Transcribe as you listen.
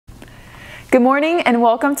Good morning and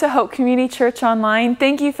welcome to Hope Community Church Online.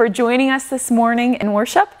 Thank you for joining us this morning in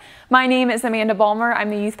worship. My name is Amanda Balmer. I'm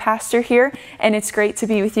the youth pastor here, and it's great to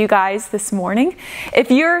be with you guys this morning.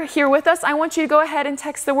 If you're here with us, I want you to go ahead and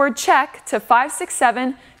text the word check to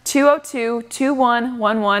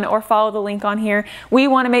 567-202-2111 or follow the link on here. We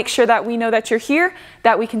want to make sure that we know that you're here,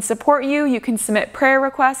 that we can support you. You can submit prayer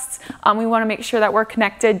requests. We want to make sure that we're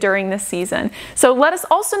connected during this season. So let us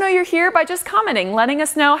also know you're here by just commenting, letting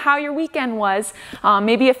us know how your weekend was,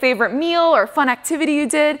 maybe a favorite meal or fun activity you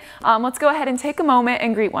did. Let's go ahead and take a moment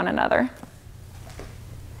and greet one another.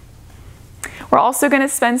 We're also going to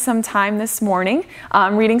spend some time this morning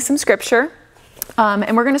reading some scripture.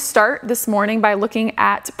 And we're going to start this morning by looking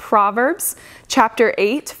at Proverbs chapter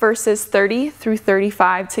 8, verses 30 through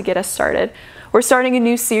 35 to get us started. We're starting a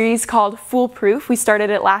new series called Foolproof. We started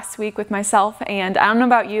it last week with myself, and I don't know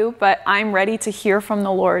about you, but I'm ready to hear from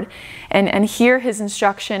the Lord and hear His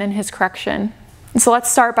instruction and His correction. And so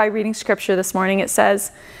let's start by reading scripture this morning. It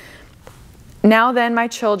says, "Now then, my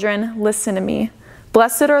children, listen to me.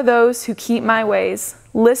 Blessed are those who keep my ways.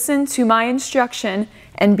 Listen to my instruction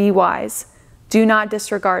and be wise. Do not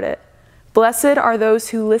disregard it. Blessed are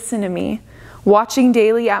those who listen to me, watching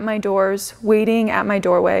daily at my doors, waiting at my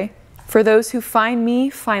doorway. For those who find me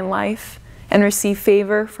find life and receive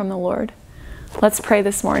favor from the Lord." Let's pray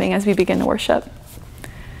this morning as we begin to worship.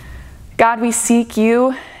 God, we seek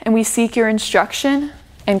you and we seek your instruction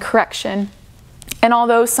and correction. And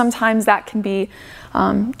although sometimes that can be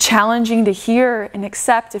challenging to hear and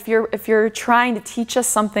accept, if you're trying to teach us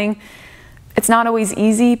something, it's not always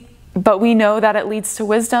easy. But we know that it leads to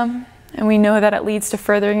wisdom, and we know that it leads to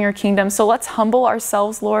furthering your kingdom. So let's humble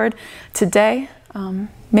ourselves, Lord, today.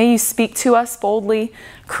 May you speak to us boldly,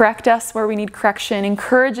 correct us where we need correction,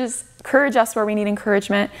 encourage us where we need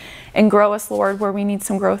encouragement, and grow us, Lord, where we need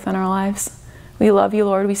some growth in our lives. We love you,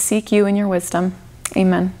 Lord. We seek you in your wisdom.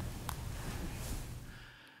 Amen.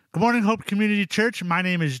 Good morning, Hope Community Church. My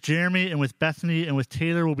name is Jeremy, and with Bethany and with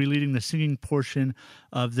Taylor, we'll be leading the singing portion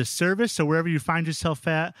of this service. So wherever you find yourself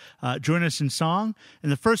at, join us in song.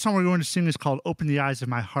 And the first song we're going to sing is called "Open the Eyes of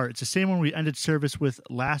My Heart." It's the same one we ended service with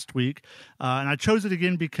last week. And I chose it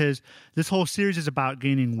again because this whole series is about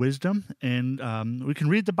gaining wisdom. And we can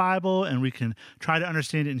read the Bible and we can try to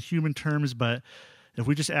understand it in human terms, but if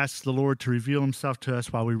we just ask the Lord to reveal himself to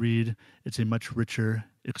us while we read, it's a much richer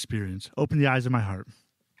experience. Open the eyes of my heart.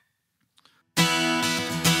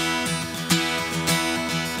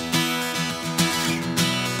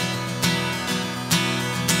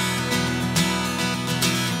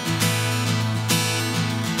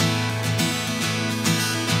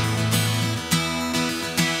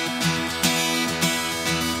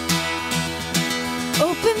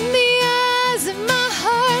 Open the eyes of my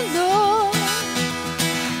heart, Lord.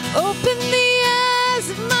 Open the eyes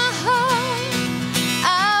of my heart.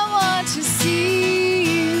 I want to see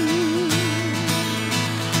you.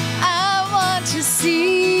 I want to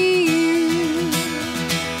see you.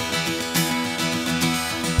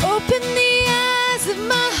 Open the eyes of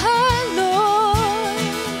my heart, Lord.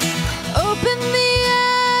 Open the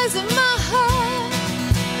eyes of my heart.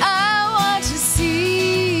 I want to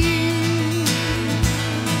see you.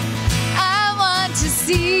 I want to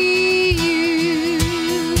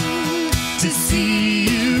see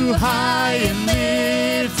you high and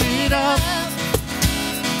lifted up,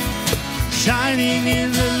 Shining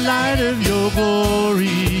in the light of your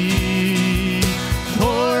glory.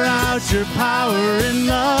 Pour out your power and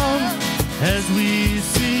love as we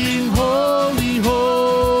sing, holy,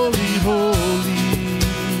 holy, holy.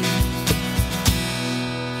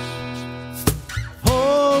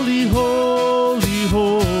 Holy, holy,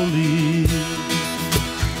 holy.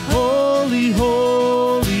 Holy,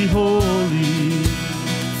 holy, holy.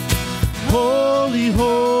 Holy,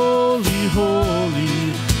 holy,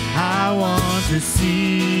 holy. I want to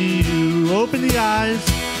see you. Open the eyes.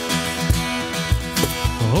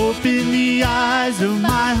 Open the eyes of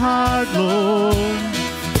my heart, Lord.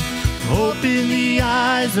 Open the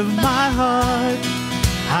eyes of my heart.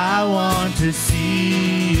 I want to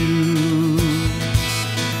see you.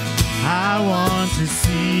 I want to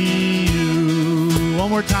see you. One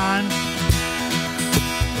more time.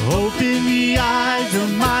 Open the eyes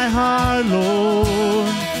of my heart,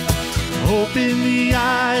 Lord. Open the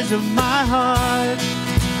eyes of my heart.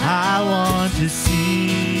 I want to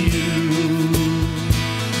see you.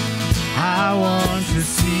 I want to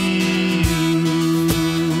see you.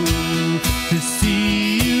 To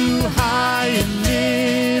see you high and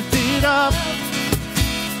lifted up,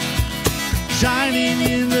 shining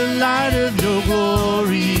in the light of your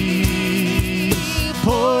glory.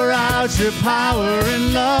 Pour out your power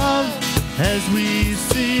and love as we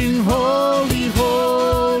sing, holy,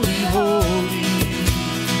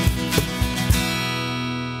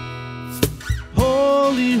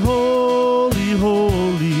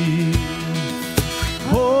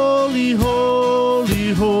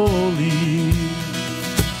 holy.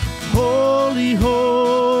 Holy,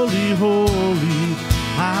 holy, holy,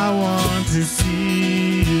 I want to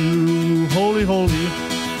see you. Holy, holy.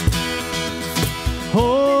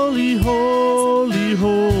 Holy, holy,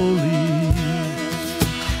 holy.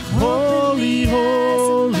 Holy,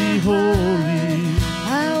 holy, holy.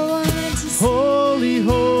 I want to see. Holy,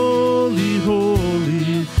 holy,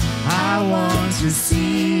 holy, I want to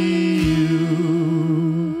see you.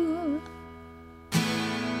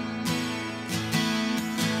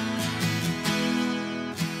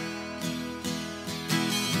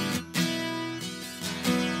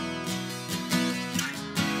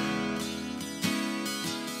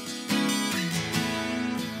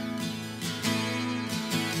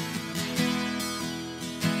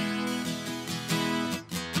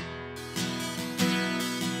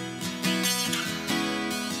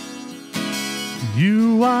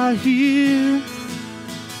 You are here,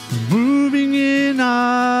 moving in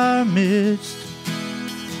our midst.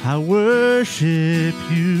 I worship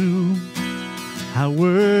you. I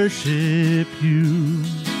worship you.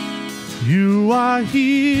 You are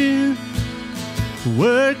here,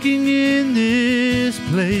 working in this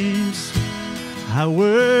place. I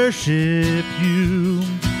worship you.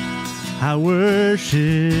 I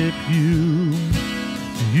worship you.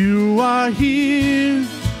 You are here,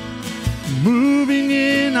 moving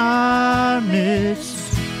in our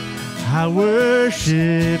midst. I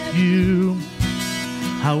worship you.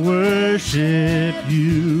 I worship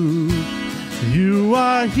you. You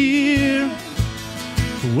are here,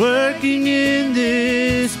 working in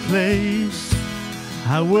this place.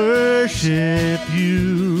 I worship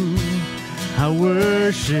you. I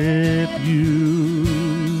worship you.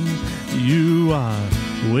 You are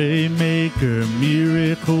Waymaker,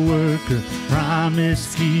 miracle worker,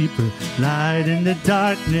 promise keeper, light in the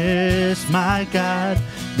darkness, my God,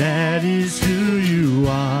 that is who you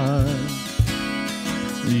are.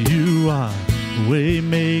 You are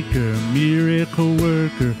Waymaker, miracle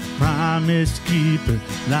worker, promise keeper,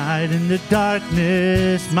 light in the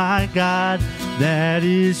darkness, my God, that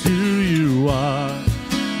is who you are.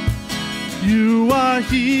 You are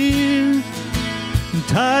here,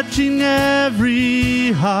 touching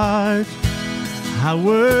every heart. I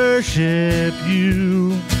worship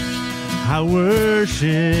you. I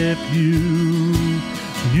worship you.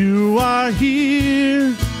 You are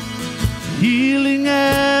here, healing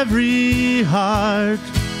every heart.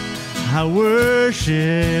 I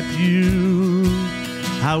worship you.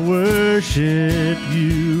 I worship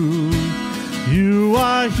you. You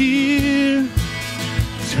are here,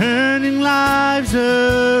 turning lives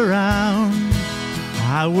around.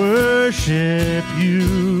 I worship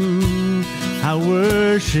you. I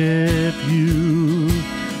worship you.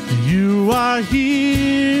 You are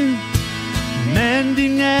here,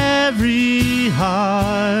 mending every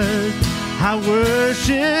heart. I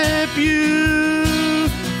worship you.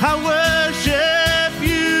 I worship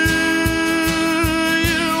you.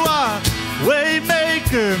 You are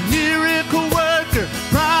Waymaker, miracle worker,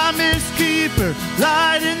 promise keeper,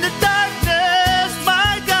 light in the darkness,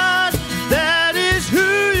 my God, that is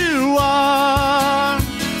who you are.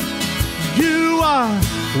 You are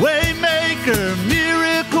Waymaker,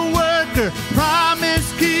 miracle worker,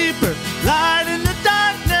 promise keeper, light in the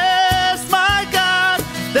darkness, my God,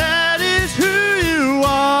 that is who you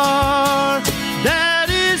are. That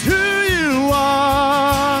is who you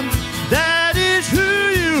are. That is who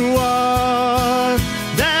you are.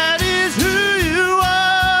 That is who you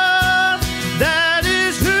are. That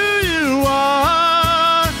is who you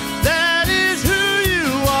are. That is who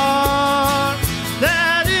you are.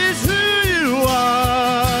 That is who you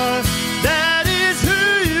are. That is who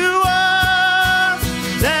you are.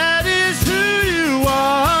 That is who you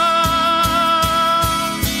are.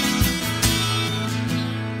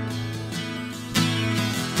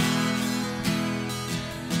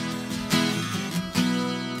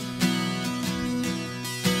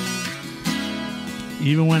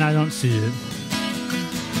 Even when I don't see it,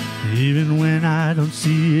 even when I don't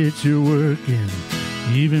see it, you're working.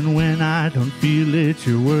 Even when I don't feel it,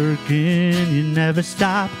 you're working. You never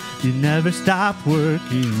stop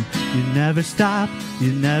working. You never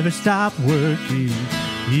stop working.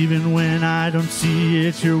 Even when I don't see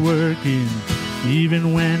it, you're working.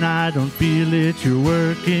 Even when I don't feel it, you're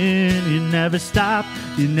working. You never stop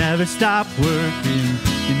working.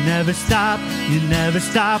 You never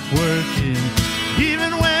stop working.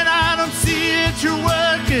 Even when I don't see it, you're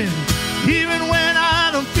working. Even when I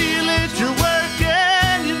don't feel it, you're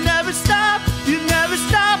working. You never stop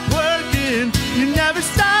working. You never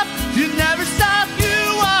stop. You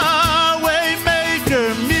are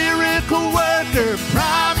Waymaker, miracle worker,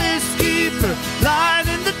 promise keeper, light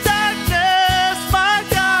in the dark.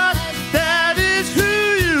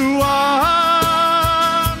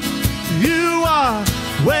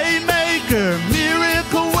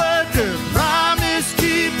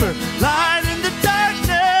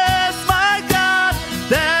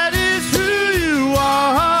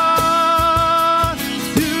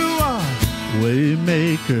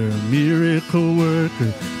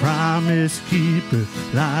 promise keeper,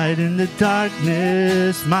 light in the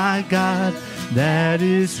darkness, my God, that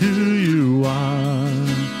is who you are.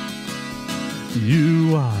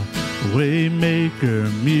 You are way maker,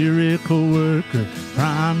 miracle worker,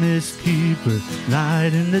 promise keeper,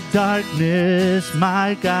 light in the darkness,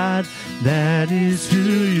 my God, that is who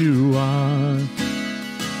you are.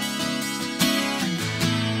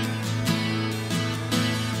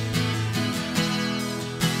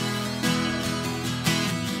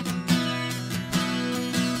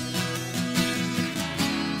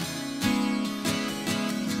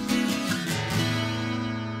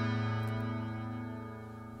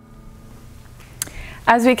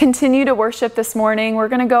 As we continue to worship this morning, we're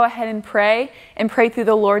going to go ahead and pray through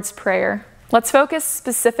the Lord's Prayer. Let's focus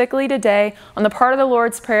specifically today on the part of the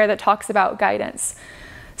Lord's Prayer that talks about guidance.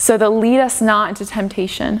 So that lead us not into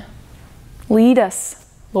temptation. Lead us,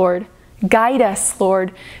 Lord. Guide us,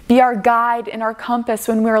 Lord. Be our guide and our compass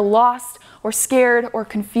when we're lost or scared or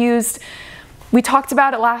confused. We talked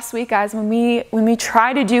about it last week, guys, when we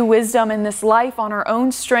try to do wisdom in this life on our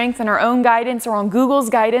own strength and our own guidance or on Google's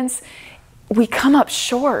guidance, we come up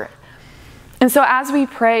short. And so as we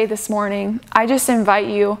pray this morning, I just invite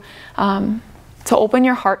you to open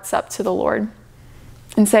your hearts up to the Lord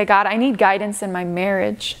and say, God, I need guidance in my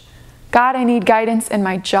marriage. God, I need guidance in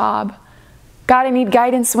my job. God, I need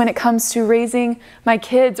guidance when it comes to raising my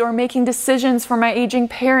kids or making decisions for my aging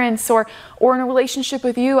parents or in a relationship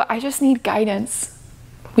with you. I just need guidance.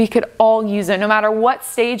 We could all use it. No matter what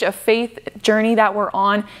stage of faith journey that we're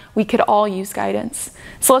on, we could all use guidance.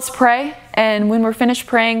 So let's pray, and when we're finished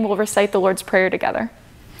praying, we'll recite the Lord's Prayer together.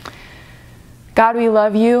 God, we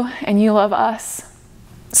love you, and you love us.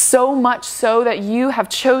 So much so that you have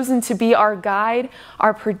chosen to be our guide,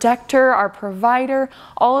 our protector, our provider,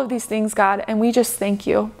 all of these things, God, and we just thank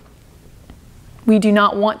you. We do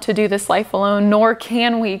not want to do this life alone, nor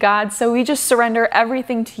can we, God. So we just surrender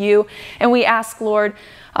everything to you, and we ask, Lord,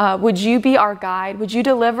 would you be our guide? Would you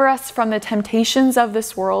deliver us from the temptations of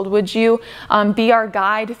this world? Would you be our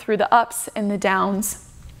guide through the ups and the downs?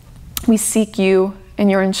 We seek you and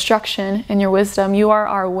your instruction and your wisdom. You are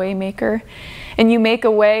our way maker, and you make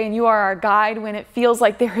a way, and you are our guide when it feels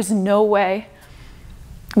like there is no way.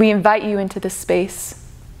 We invite you into this space,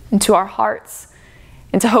 into our hearts,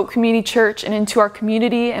 into Hope Community Church, and into our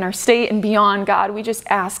community and our state and beyond, God. We just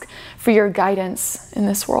ask for your guidance in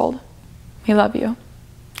this world. We love you.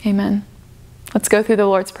 Amen. Let's go through the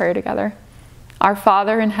Lord's Prayer together. Our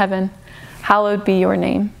Father in heaven, hallowed be your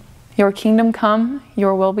name. Your kingdom come,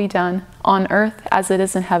 your will be done, on earth as it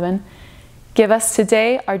is in heaven. Give us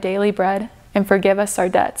today our daily bread, and forgive us our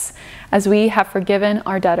debts, as we have forgiven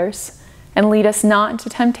our debtors. And lead us not into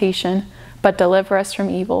temptation, but deliver us from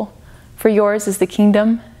evil. For yours is the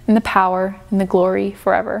kingdom, and the power, and the glory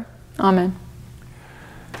forever. Amen.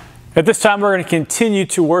 At this time, we're going to continue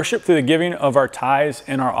to worship through the giving of our tithes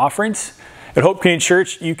and our offerings. At Hope Community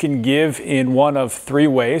Church, you can give in one of three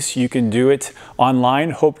ways. You can do it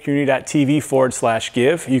online,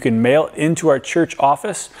 hopecommunity.tv/give. You can mail it into our church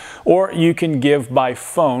office, or you can give by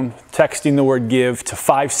phone, texting the word give to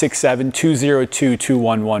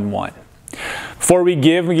 567-202-2111. Before we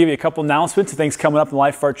give you a couple announcements of things coming up in the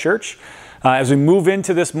life of our church. As we move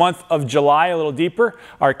into this month of July a little deeper,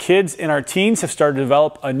 our kids and our teens have started to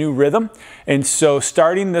develop a new rhythm. And so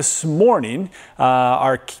starting this morning,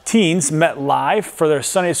 our teens met live for their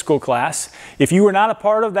Sunday school class. If you were not a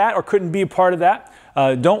part of that or couldn't be a part of that,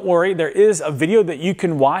 don't worry, there is a video that you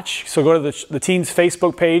can watch. So go to the teens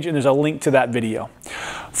Facebook page and there's a link to that video.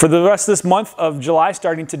 For the rest of this month of July,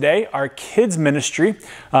 starting today, our kids ministry,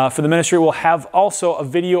 for the ministry will have also a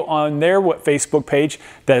video on their Facebook page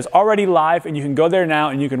that is already live, and you can go there now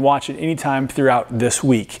and you can watch it anytime throughout this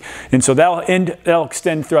week. And so that'll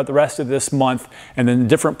extend throughout the rest of this month, and then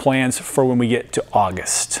different plans for when we get to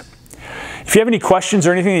August. If you have any questions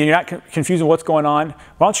or anything that you're not confused with what's going on,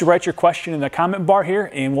 why don't you write your question in the comment bar here,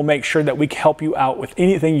 and we'll make sure that we can help you out with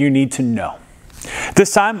anything you need to know.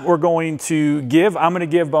 This time we're going to give. I'm going to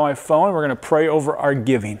give by my phone. We're going to pray over our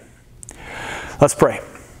giving. Let's pray.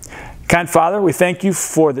 Kind Father, we thank you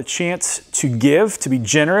for the chance to give, to be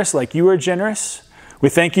generous like you are generous. We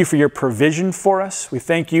thank you for your provision for us. We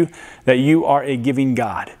thank you that you are a giving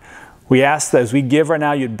God. We ask that as we give right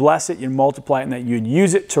now, you'd bless it, you'd multiply it, and that you'd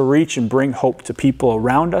use it to reach and bring hope to people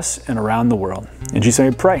around us and around the world. In Jesus'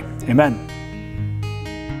 name we pray. Amen.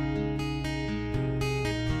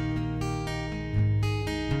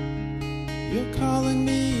 You're calling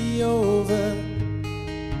me over.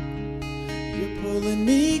 You're pulling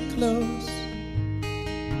me close.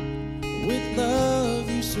 With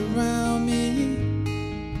love you surround me.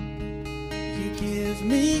 You give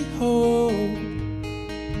me hope.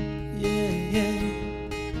 Yeah.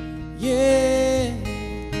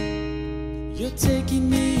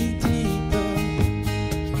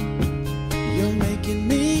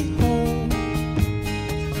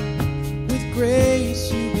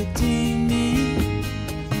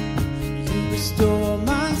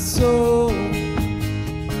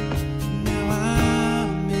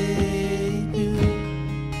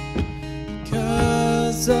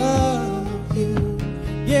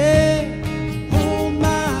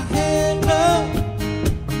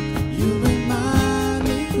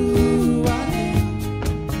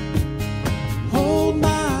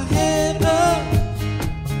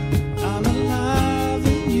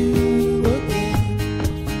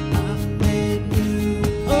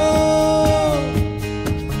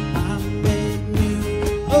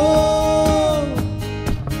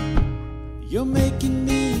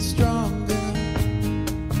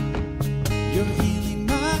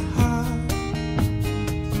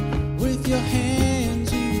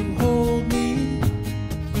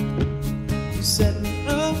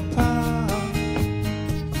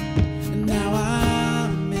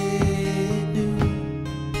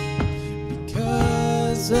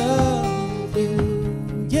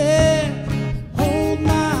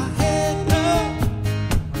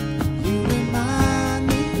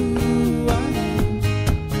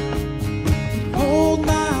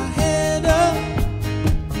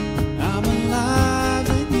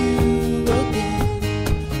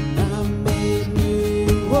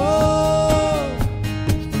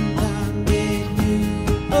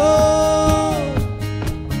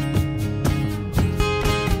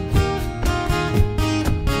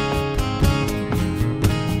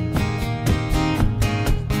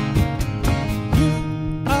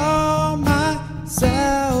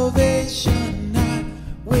 salvation. I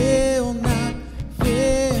will not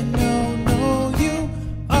fear, no, no. You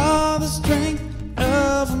are the strength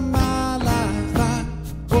of my life. I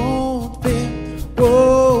won't fear,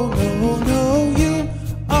 oh, no, no. You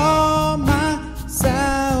are my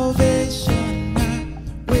salvation. I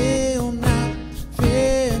will not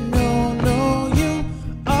fear, no, no. You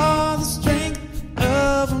are the strength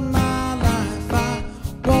of my life. I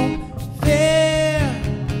won't fear.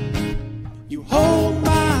 You hold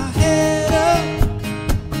my head up.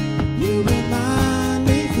 You remind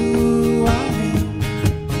me who I am.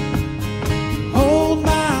 You hold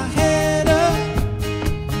my head up.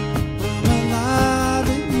 I'm alive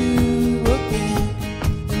in you again.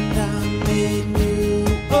 And I'm made new.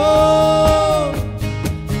 Oh,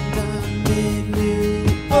 and I'm made new.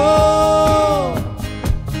 Oh,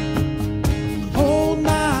 hold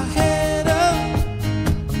my head up.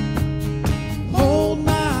 Hold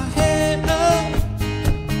my head up.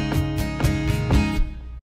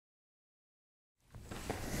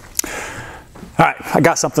 All right, I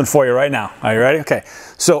got something for you right now. Are you ready? Okay.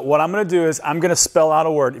 So what I'm going to do is I'm going to spell out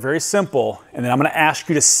a word, very simple, and then I'm going to ask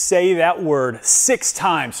you to say that word 6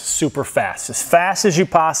 times super fast as you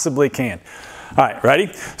possibly can. All right,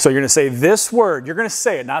 ready? So you're going to say this word. You're going to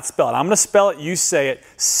say it, not spell it. I'm going to spell it. You say it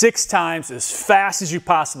 6 times as fast as you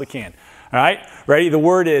possibly can. All right, ready? The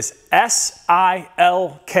word is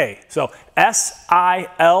S-I-L-K. So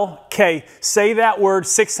S-I-L-K. Say that word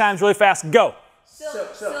 6 times really fast. Go.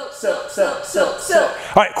 Silk, silk, silk, silk, silk, silk.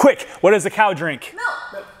 All right, quick. What does a cow drink?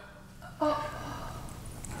 Milk.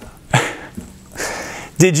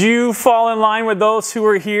 Did you fall in line with those who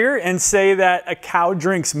are here and say that a cow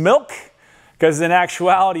drinks milk? Because in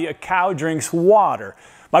actuality, a cow drinks water.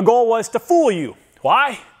 My goal was to fool you.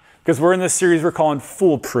 Why? Because we're in this series we're calling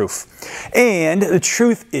Foolproof. And the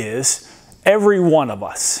truth is, every one of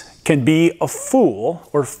us can be a fool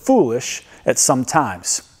or foolish at some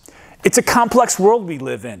times. It's a complex world we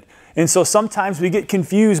live in. And so sometimes we get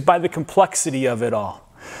confused by the complexity of it all.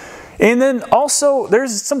 And then also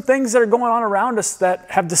there's some things that are going on around us that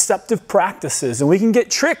have deceptive practices, and we can get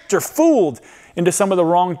tricked or fooled into some of the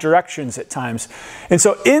wrong directions at times. And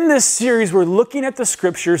so in this series, we're looking at the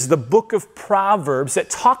scriptures, the book of Proverbs, that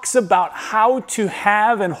talks about how to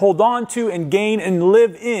have and hold on to and gain and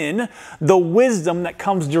live in the wisdom that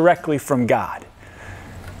comes directly from God.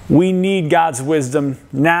 We need God's wisdom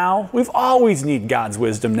now. We've always needed God's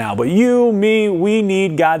wisdom now. But you, me, we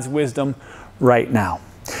need God's wisdom right now.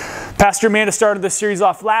 Pastor Amanda started this series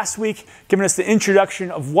off last week, giving us the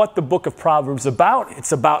introduction of what the book of Proverbs is about.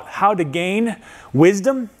 It's about how to gain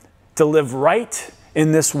wisdom to live right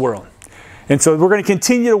in this world. And so we're going to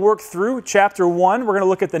continue to work through chapter 1. We're going to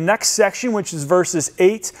look at the next section, which is verses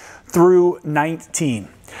 8 through 19.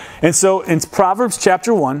 And so in Proverbs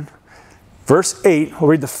chapter 1, verse 8, we'll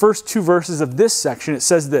read the first 2 verses of this section. It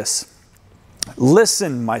says this: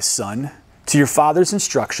 "Listen, my son, to your father's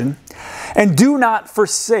instruction, and do not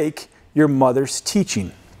forsake your mother's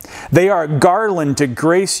teaching. They are a garland to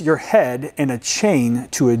grace your head and a chain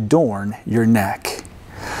to adorn your neck."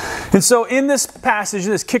 And so in this passage,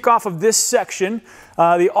 in this kickoff of this section,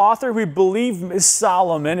 the author, we believe is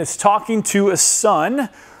Solomon, is talking to a son.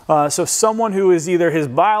 So someone who is either his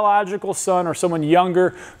biological son or someone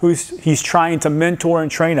younger he's trying to mentor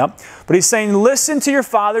and train up. But he's saying, listen to your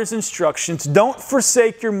father's instructions. Don't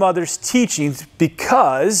forsake your mother's teachings,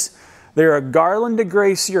 because they're a garland to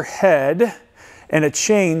grace your head and a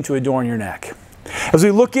chain to adorn your neck. As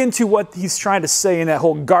we look into what he's trying to say in that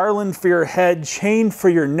whole garland for your head, chain for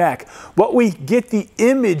your neck, what we get the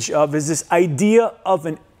image of is this idea of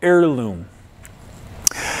an heirloom.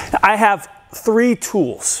 I have 3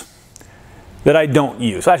 tools that I don't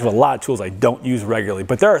use. I actually have a lot of tools I don't use regularly,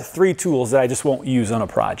 but there are 3 tools that I just won't use on a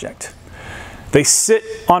project. They sit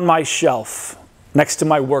on my shelf next to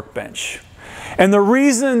my workbench. And the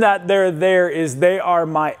reason that they're there is they are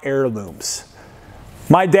my heirlooms.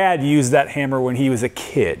 My dad used that hammer when he was a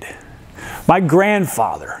kid. My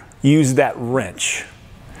grandfather used that wrench.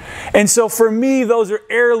 And so for me, those are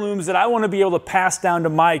heirlooms that I want to be able to pass down to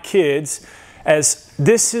my kids, as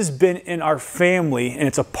this has been in our family, and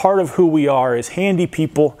it's a part of who we are as handy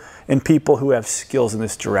people and people who have skills in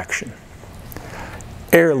this direction.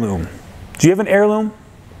 Heirloom. Do you have an heirloom?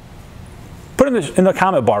 Put it in the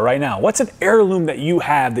comment bar right now. What's an heirloom that you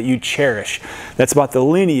have that you cherish, that's about the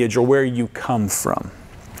lineage or where you come from?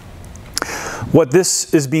 What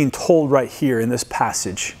this is being told right here in this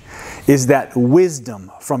passage is that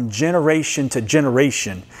wisdom from generation to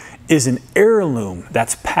generation is an heirloom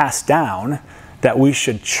that's passed down that we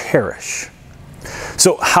should cherish.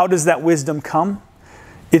 So how does that wisdom come?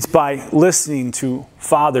 It's by listening to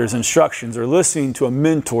father's instructions or listening to a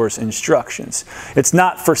mentor's instructions. It's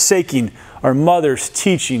not forsaking our mother's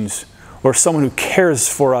teachings or someone who cares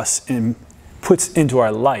for us and puts into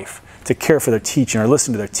our life to care for their teaching or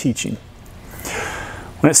listen to their teaching.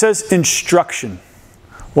 When it says instruction,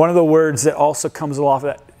 one of the words that also comes along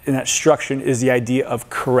in that instruction is the idea of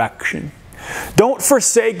correction. Don't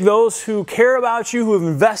forsake those who care about you, who have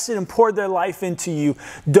invested and poured their life into you.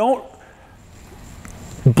 Don't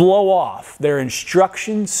blow off their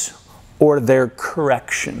instructions or their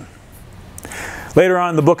correction. Later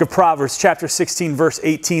on in the book of Proverbs, chapter 16, verse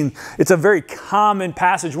 18, it's a very common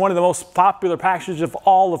passage, one of the most popular passages of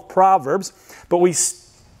all of Proverbs, but we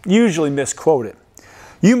usually misquote it.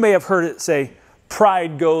 You may have heard it say,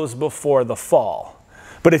 pride goes before the fall.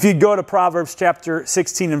 But if you go to Proverbs chapter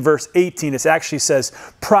 16 and verse 18, it actually says,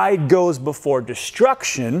 pride goes before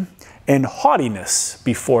destruction and haughtiness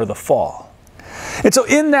before the fall. And so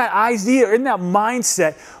in that idea, in that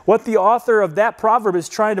mindset, what the author of that proverb is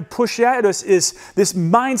trying to push at us is this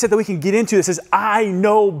mindset that we can get into that says, I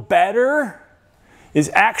know better, is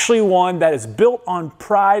actually one that is built on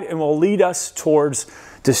pride and will lead us towards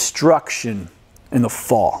destruction and the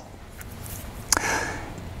fall.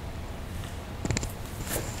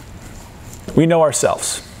 We know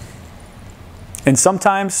ourselves. And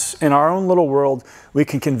sometimes in our own little world, we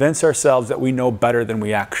can convince ourselves that we know better than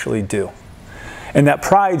we actually do. And that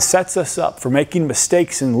pride sets us up for making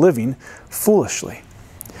mistakes and living foolishly.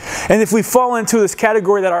 And if we fall into this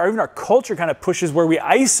category that even our culture kind of pushes, where we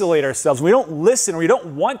isolate ourselves, we don't listen, or we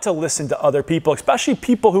don't want to listen to other people, especially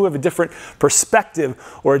people who have a different perspective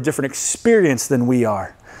or a different experience than we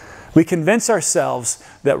are. We convince ourselves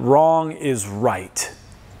that wrong is right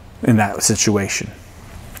in that situation.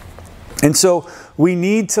 And so we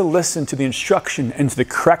need to listen to the instruction and to the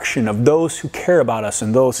correction of those who care about us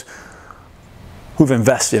and those who've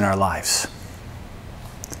invested in our lives.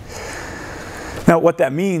 Now, what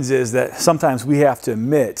that means is that sometimes we have to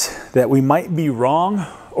admit that we might be wrong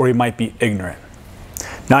or we might be ignorant.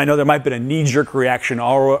 Now, I know there might have been a knee-jerk reaction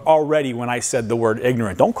already when I said the word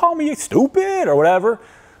ignorant. Don't call me stupid or whatever.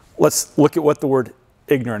 Let's look at what the word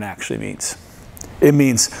ignorant actually means. It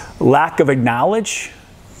means lack of knowledge,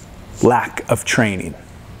 lack of training.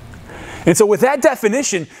 And so with that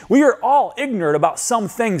definition, we are all ignorant about some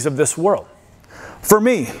things of this world. For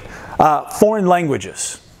me, foreign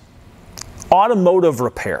languages, automotive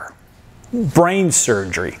repair, brain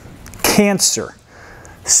surgery, cancer,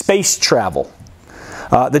 space travel,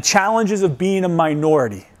 the challenges of being a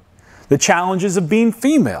minority, the challenges of being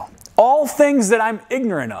female, all things that I'm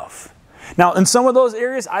ignorant of. Now, in some of those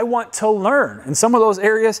areas, I want to learn. In some of those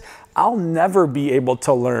areas, I'll never be able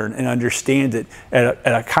to learn and understand it at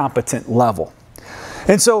a competent level.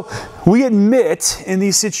 And so we admit in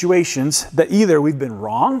these situations that either we've been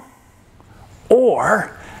wrong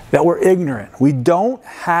or that we're ignorant. We don't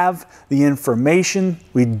have the information,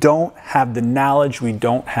 we don't have the knowledge, we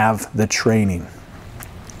don't have the training.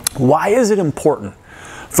 Why is it important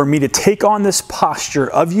for me to take on this posture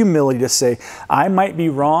of humility to say, I might be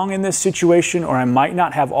wrong in this situation, or I might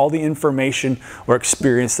not have all the information or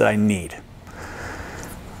experience that I need?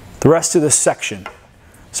 The rest of this section,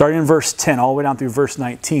 starting in verse 10 all the way down through verse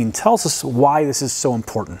 19, tells us why this is so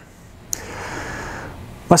important.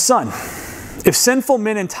 My son, if sinful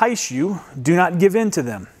men entice you, do not give in to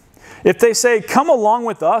them. If they say, come along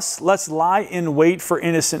with us, let's lie in wait for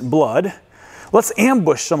innocent blood. Let's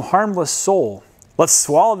ambush some harmless soul. Let's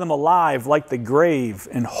swallow them alive like the grave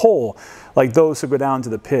and whole like those who go down to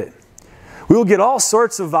the pit. We will get all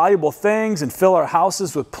sorts of valuable things and fill our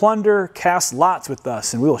houses with plunder, cast lots with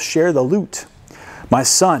us, and we will share the loot. My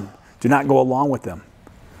son, do not go along with them.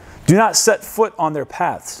 Do not set foot on their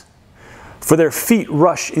paths, for their feet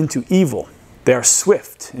rush into evil. They are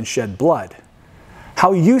swift and shed blood.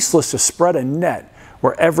 How useless to spread a net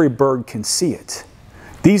where every bird can see it.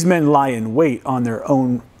 These men lie in wait for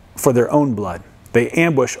their own blood. They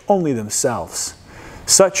ambush only themselves.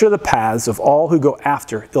 Such are the paths of all who go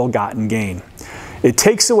after ill-gotten gain. It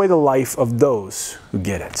takes away the life of those who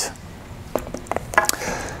get it.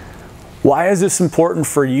 Why is this important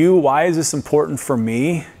for you? Why is this important for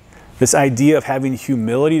me? This idea of having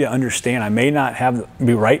humility to understand I may not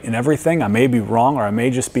be right in everything. I may be wrong, or I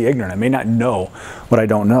may just be ignorant. I may not know what I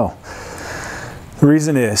don't know. The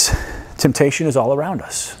reason is temptation is all around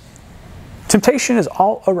us. Temptation is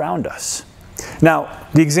all around us. Now,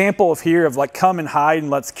 the example of here of like come and hide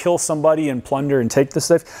and let's kill somebody and plunder and take this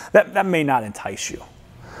stuff, that may not entice you.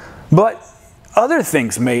 But other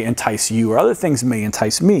things may entice you, or other things may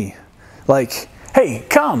entice me. Like, hey,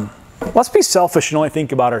 come, let's be selfish and only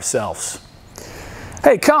think about ourselves.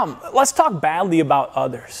 Hey, come, let's talk badly about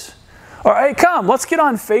others. Or hey, come, let's get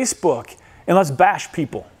on Facebook and let's bash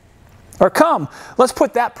people. Or come, let's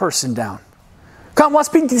put that person down. Come, let's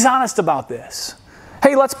be dishonest about this.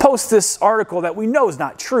 Hey, let's post this article that we know is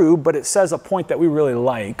not true, but it says a point that we really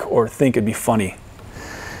like or think it'd be funny.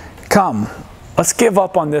 Come, let's give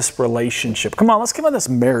up on this relationship. Come on, let's give up this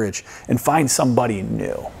marriage and find somebody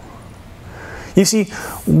new. You see,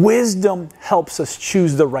 wisdom helps us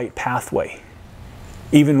choose the right pathway,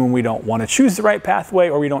 even when we don't want to choose the right pathway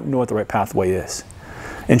or we don't know what the right pathway is.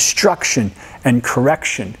 Instruction and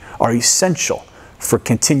correction are essential for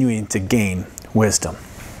continuing to gain wisdom.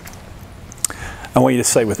 I want you to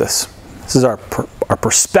say with this. This is our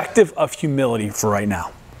perspective of humility for right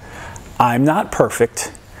now. I'm not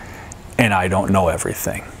perfect and I don't know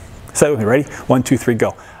everything. Say it with me, ready? 1, 2, 3,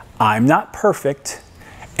 go. I'm not perfect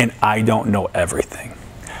and I don't know everything.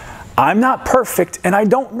 I'm not perfect and I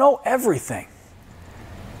don't know everything.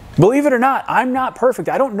 Believe it or not, I'm not perfect.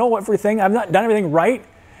 I don't know everything. I've not done everything right.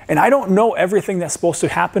 And I don't know everything that's supposed to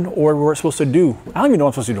happen or what we're supposed to do. I don't even know what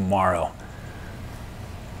I'm supposed to do tomorrow.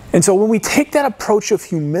 And so when we take that approach of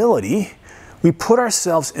humility, we put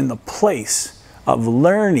ourselves in the place of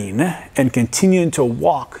learning and continuing to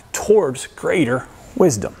walk towards greater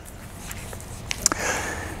wisdom.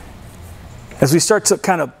 As we start to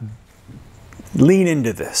kind of lean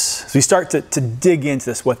into this, as we start to dig into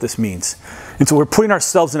this, what this means. And so we're putting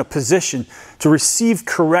ourselves in a position to receive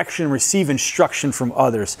correction, receive instruction from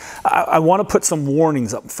others. I want to put some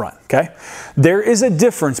warnings up front, okay? There is a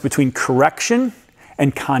difference between correction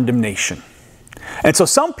and condemnation. And so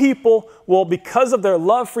some people will, because of their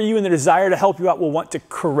love for you and their desire to help you out, will want to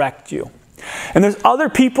correct you. And there's other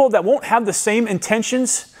people that won't have the same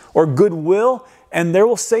intentions or goodwill, and they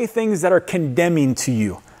will say things that are condemning to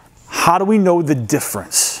you. How do we know the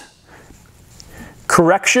difference?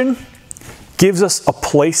 Correction gives us a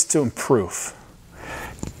place to improve.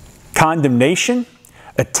 Condemnation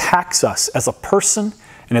attacks us as a person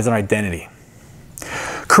and as an identity.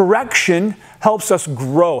 Correction helps us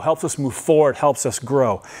grow, helps us move forward, helps us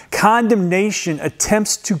grow. Condemnation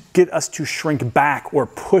attempts to get us to shrink back or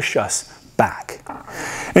push us back.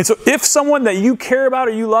 And so if someone that you care about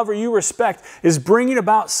or you love or you respect is bringing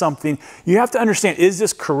about something, you have to understand, is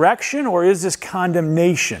this correction or is this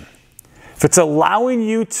condemnation? If it's allowing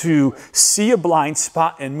you to see a blind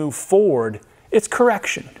spot and move forward, it's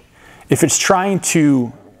correction. If it's trying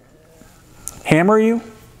to hammer you,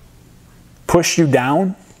 push you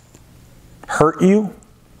down, hurt you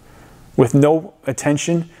with no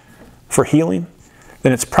attention for healing,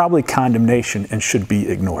 then it's probably condemnation and should be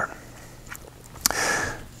ignored.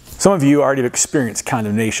 Some of you already have experienced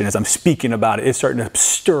condemnation. As I'm speaking about it, it's starting to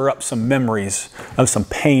stir up some memories of some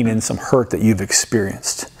pain and some hurt that you've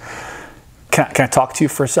experienced. Can I talk to you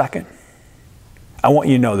for a second? I want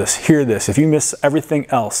you to know this, hear this. If you miss everything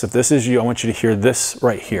else, if this is you, I want you to hear this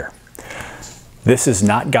right here. This is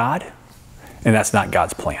not God, and that's not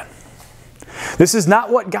God's plan. This is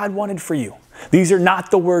not what God wanted for you. These are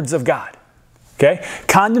not the words of God. Okay?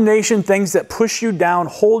 Condemnation, things that push you down,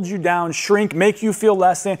 hold you down, shrink, make you feel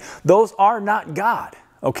less than, those are not God.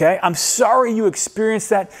 Okay? I'm sorry you experienced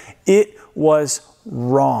that. It was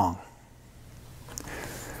wrong.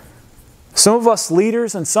 Some of us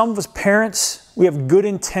leaders and some of us parents, we have good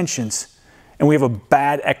intentions and we have a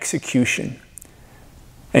bad execution.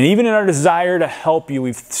 And even in our desire to help you,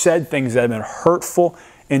 we've said things that have been hurtful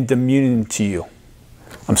and demeaning to you.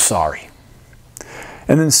 I'm sorry.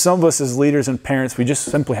 And then some of us as leaders and parents, we just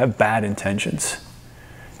simply have bad intentions.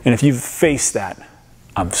 And if you've faced that,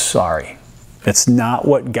 I'm sorry. It's not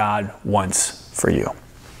what God wants for you.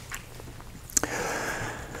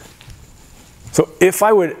 So if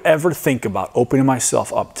I would ever think about opening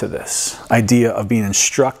myself up to this idea of being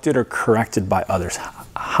instructed or corrected by others,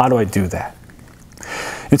 how do I do that?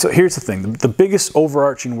 And so here's the thing. The biggest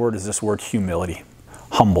overarching word is this word humility,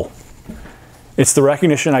 humble. It's the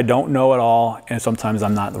recognition I don't know it all, and sometimes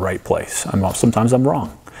I'm not in the right place. Sometimes I'm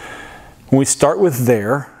wrong. When we start with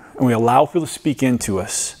there, and we allow people to speak into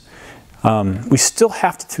us, we still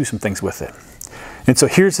have to do some things with it. And so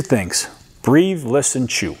here's the things. Breathe, listen,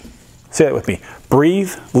 chew. Say that with me.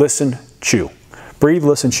 Breathe, listen, chew. Breathe,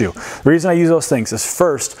 listen, chew. The reason I use those things is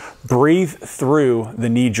first, breathe through the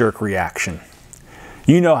knee-jerk reaction.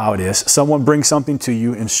 You know how it is. Someone brings something to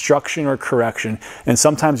you, instruction or correction, and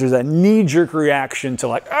sometimes there's that knee-jerk reaction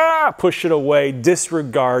to push it away,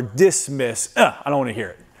 disregard, dismiss. I don't want to hear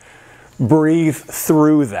it. Breathe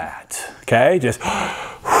through that, okay? Just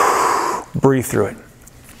breathe through it.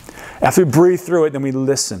 After we breathe through it, then we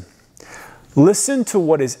listen. Listen to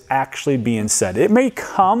what is actually being said. It may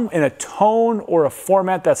come in a tone or a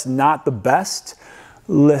format that's not the best,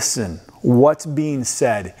 listen. What's being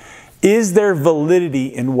said? Is there validity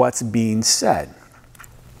in what's being said?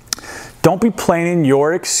 Don't be planning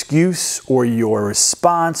your excuse or your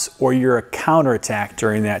response or your counterattack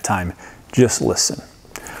during that time. Just listen.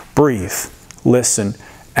 Breathe, listen,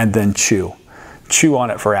 and then chew. Chew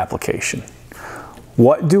on it for application.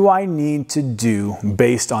 What do I need to do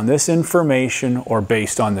based on this information or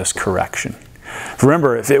based on this correction?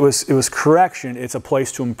 Remember, if it was correction, it's a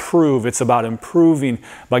place to improve. It's about improving,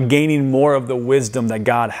 by gaining more of the wisdom that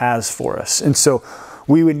God has for us. And so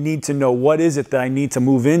we would need to know, what is it that I need to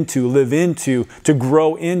move into, live into, to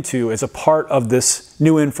grow into as a part of this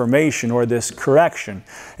new information or this correction.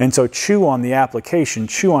 And so chew on the application,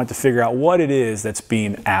 chew on it to figure out what it is that's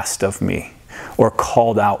being asked of me or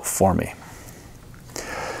called out for me.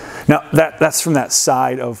 Now, that's from that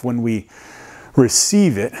side of when we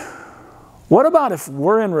receive it. What about if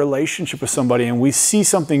we're in relationship with somebody and we see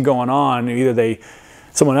something going on, either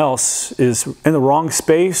someone else is in the wrong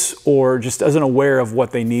space or just isn't aware of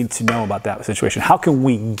what they need to know about that situation? How can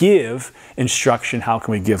we give instruction? How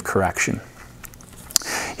can we give correction?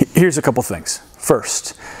 Here's a couple things.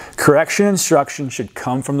 First, correction instruction should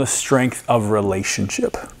come from the strength of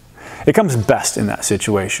relationship. It comes best in that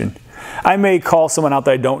situation. I may call someone out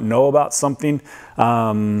that I don't know about something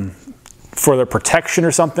for their protection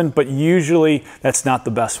or something, but usually that's not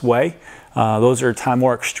the best way. Those are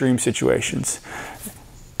more extreme situations.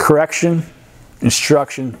 Correction,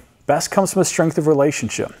 instruction, best comes from a strength of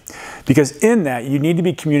relationship. Because in that, you need to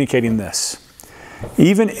be communicating this.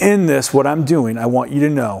 Even in this, what I'm doing, I want you to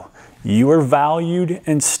know you are valued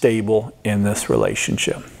and stable in this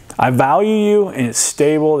relationship. I value you and it's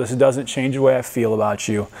stable. This doesn't change the way I feel about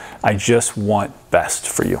you. I just want best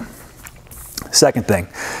for you. Second thing,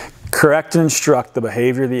 correct and instruct the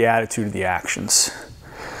behavior, the attitude, the actions.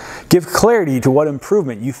 Give clarity to what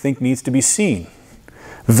improvement you think needs to be seen.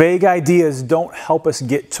 Vague ideas don't help us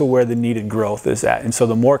get to where the needed growth is at. And so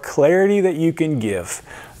the more clarity that you can give,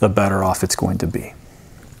 the better off it's going to be.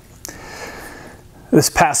 This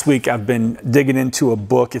past week, I've been digging into a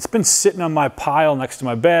book. It's been sitting on my pile next to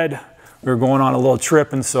my bed. We were going on a little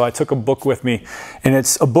trip, and so I took a book with me. And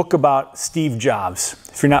it's a book about Steve Jobs.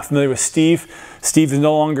 If you're not familiar with Steve is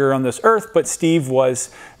no longer on this earth, but Steve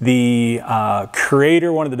was the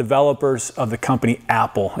creator, one of the developers of the company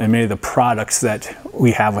Apple and many of the products that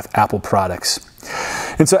we have with Apple products.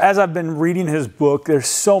 And so as I've been reading his book, there's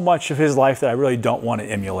so much of his life that I really don't want to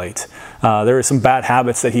emulate. There are some bad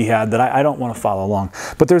habits that he had that I don't want to follow along.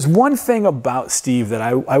 But there's one thing about Steve that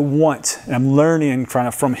I want, and I'm learning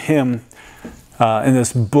from him in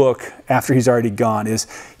this book after he's already gone, is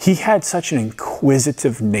he had such an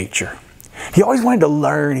inquisitive nature. He always wanted to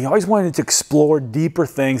learn. He always wanted to explore deeper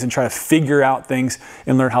things and try to figure out things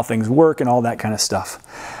and learn how things work and all that kind of stuff.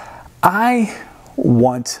 I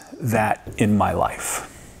want that in my life.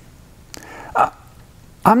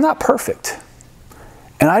 I'm not perfect,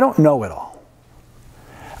 and I don't know it all.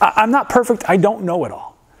 I'm not perfect. I don't know it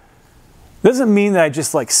all. Doesn't mean that I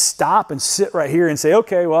just stop and sit right here and say,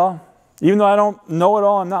 okay, well, even though I don't know it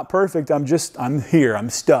all, I'm not perfect. I'm here. I'm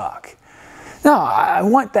stuck. No, I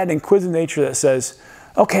want that inquisitive nature that says,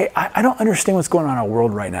 okay, I don't understand what's going on in our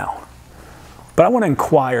world right now, but I want to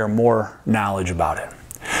inquire more knowledge about it.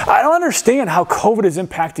 I don't understand how COVID is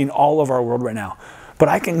impacting all of our world right now, but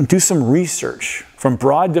I can do some research from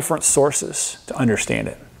broad different sources to understand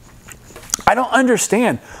it. I don't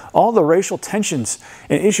understand all the racial tensions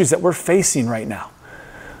and issues that we're facing right now,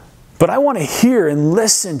 but I want to hear and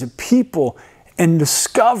listen to people and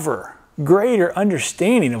discover greater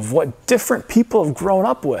understanding of what different people have grown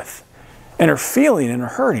up with and are feeling and are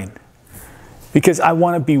hurting, because I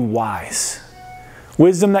want to be wise.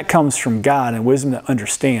 Wisdom that comes from God and wisdom that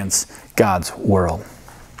understands God's world.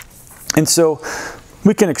 And so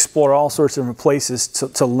we can explore all sorts of different places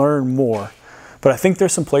to learn more, but I think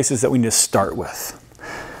there's some places that we need to start with.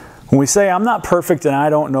 When we say, I'm not perfect and I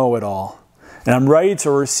don't know it all, and I'm ready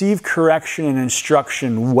to receive correction and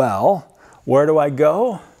instruction well, where do I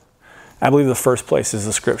go? I believe the first place is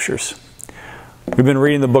the Scriptures. We've been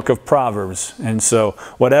reading the book of Proverbs, and so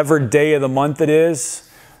whatever day of the month it is,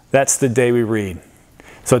 that's the day we read.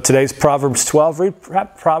 So today's Proverbs 12,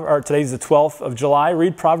 today's the 12th of July,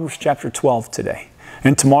 read Proverbs chapter 12 today.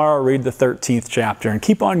 And tomorrow read the 13th chapter, and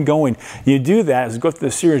keep on going. You do that as we go through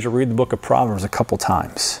the series, you'll read the book of Proverbs a couple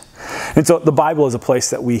times. And so the Bible is a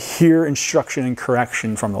place that we hear instruction and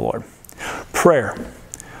correction from the Lord. Prayer.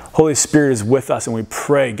 Holy Spirit is with us, and we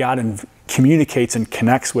pray. God communicates and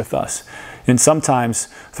connects with us. And sometimes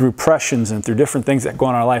through pressures and through different things that go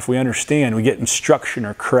on in our life, we understand, we get instruction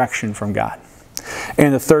or correction from God.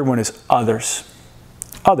 And the third one is others.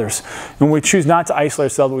 others. When we choose not to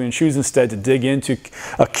isolate ourselves, we choose instead to dig into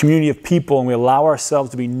a community of people and we allow ourselves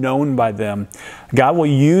to be known by them, God will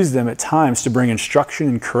use them at times to bring instruction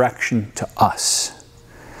and correction to us.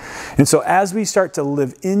 And so as we start to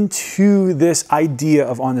live into this idea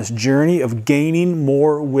of on this journey of gaining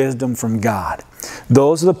more wisdom from God,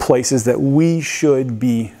 those are the places that we should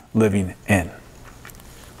be living in.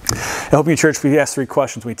 At Hope Church, we ask 3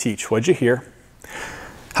 questions we teach. What did you hear?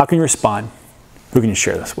 How can you respond? Who can you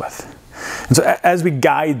share this with? And so as we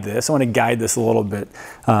guide this, I want to guide this a little bit.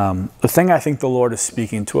 The thing I think the Lord is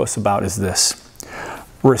speaking to us about is this.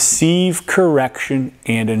 Receive correction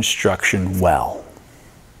and instruction well.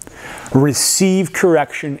 Receive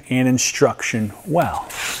correction and instruction well.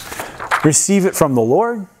 Receive it from the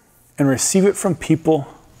Lord and receive it from people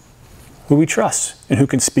who we trust and who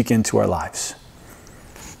can speak into our lives.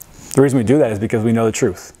 The reason we do that is because we know the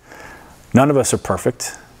truth. None of us are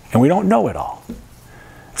perfect and we don't know it all.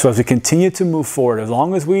 So as we continue to move forward, as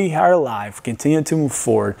long as we are alive, continue to move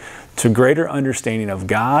forward to greater understanding of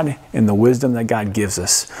God and the wisdom that God gives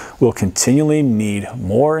us, we'll continually need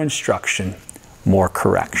more instruction, more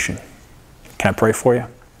correction. Can I pray for you?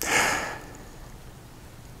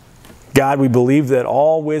 God, we believe that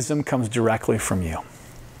all wisdom comes directly from you.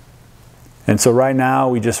 And so right now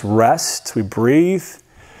we just rest, we breathe,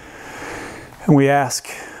 and we ask,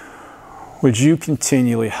 would you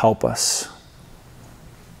continually help us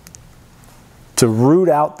to root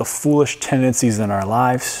out the foolish tendencies in our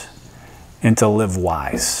lives and to live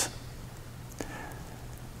wise?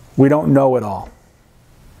 We don't know it all,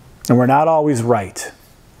 and we're not always right.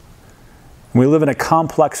 We live in a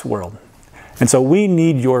complex world, and so we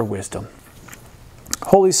need your wisdom.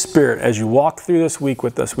 Holy Spirit, as you walk through this week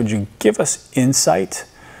with us, would you give us insight?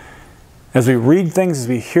 As we read things, as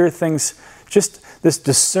we hear things, just this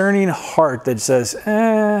discerning heart that says,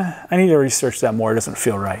 I need to research that more, it doesn't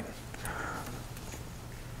feel right.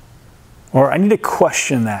 Or I need to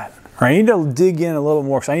question that. Or I need to dig in a little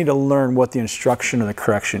more because I need to learn what the instruction or the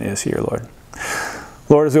correction is here, Lord.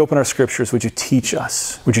 Lord, as we open our scriptures, would you teach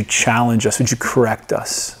us? Would you challenge us? Would you correct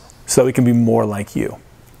us so that we can be more like you?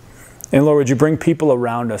 And Lord, would you bring people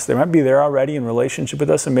around us? They might be there already in relationship with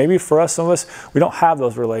us, and maybe for us, some of us, we don't have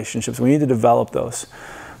those relationships. We need to develop those.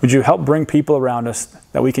 Would you help bring people around us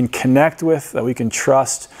that we can connect with, that we can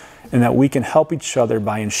trust, and that we can help each other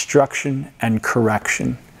by instruction and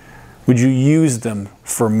correction? Would you use them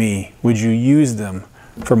for me? Would you use them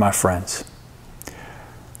for my friends?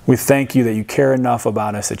 We thank you that you care enough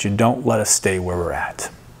about us that you don't let us stay where we're at.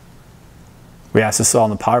 We ask this all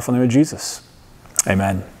in the powerful name of Jesus.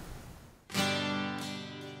 Amen.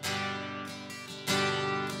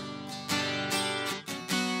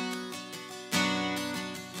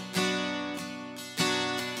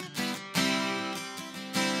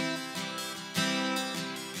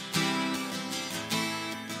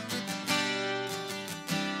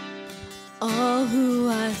 All who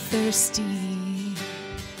are thirsty,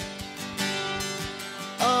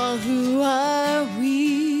 all who are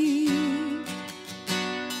weak,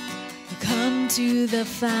 come to the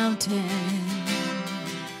fountain.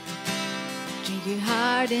 Drink your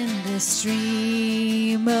heart in the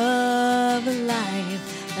stream of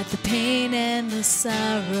life. Let the pain and the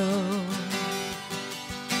sorrow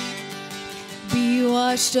be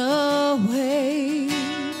washed away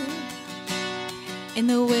in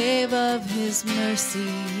the wave of his mercy,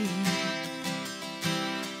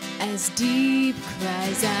 as deep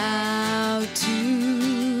cries out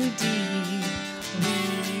to deep,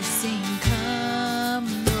 we sing, come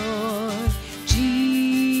Lord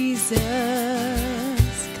Jesus,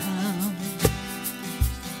 come.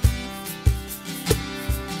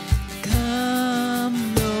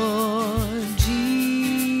 Come Lord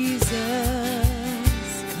Jesus,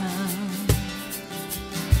 come.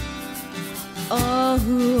 All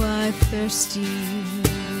who are thirsty,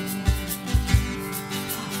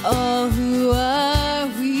 all who are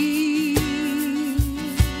weak,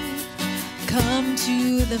 come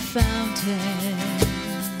to the fountain.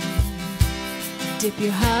 Dip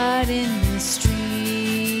your heart in the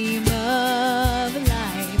stream of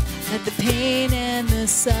life. Let the pain and the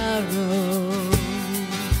sorrow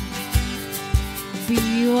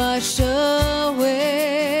be washed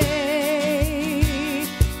away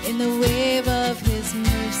in the wave of his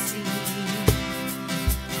mercy,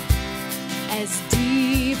 as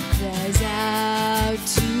deep cries out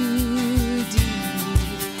to deep.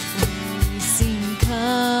 We sing,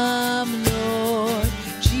 come Lord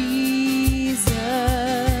Jesus,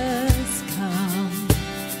 come.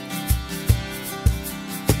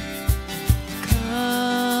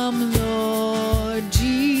 Come Lord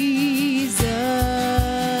Jesus,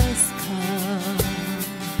 come.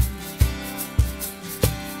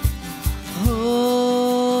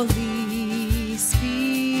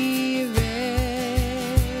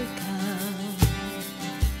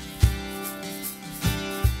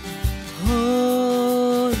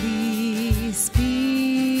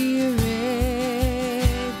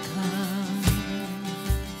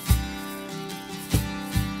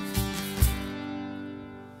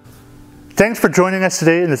 thanks for joining us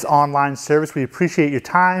today in this online service. We appreciate your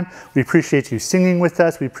time. We appreciate you singing with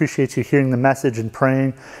us. We appreciate you hearing the message and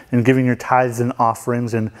praying and giving your tithes and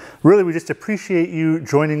offerings. And really, we just appreciate you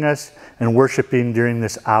joining us and worshiping during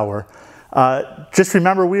this hour. Just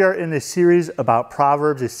remember, we are in a series about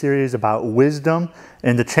Proverbs, a series about wisdom.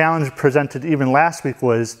 And the challenge presented even last week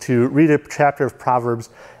was to read a chapter of Proverbs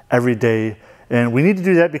every day. And we need to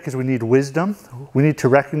do that because we need wisdom. We need to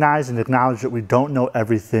recognize and acknowledge that we don't know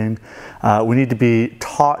everything. We need to be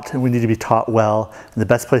taught, and we need to be taught well. And the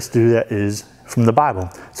best place to do that is from the Bible.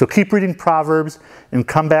 So keep reading Proverbs and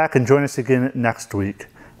come back and join us again next week.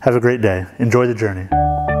 Have a great day. Enjoy the journey.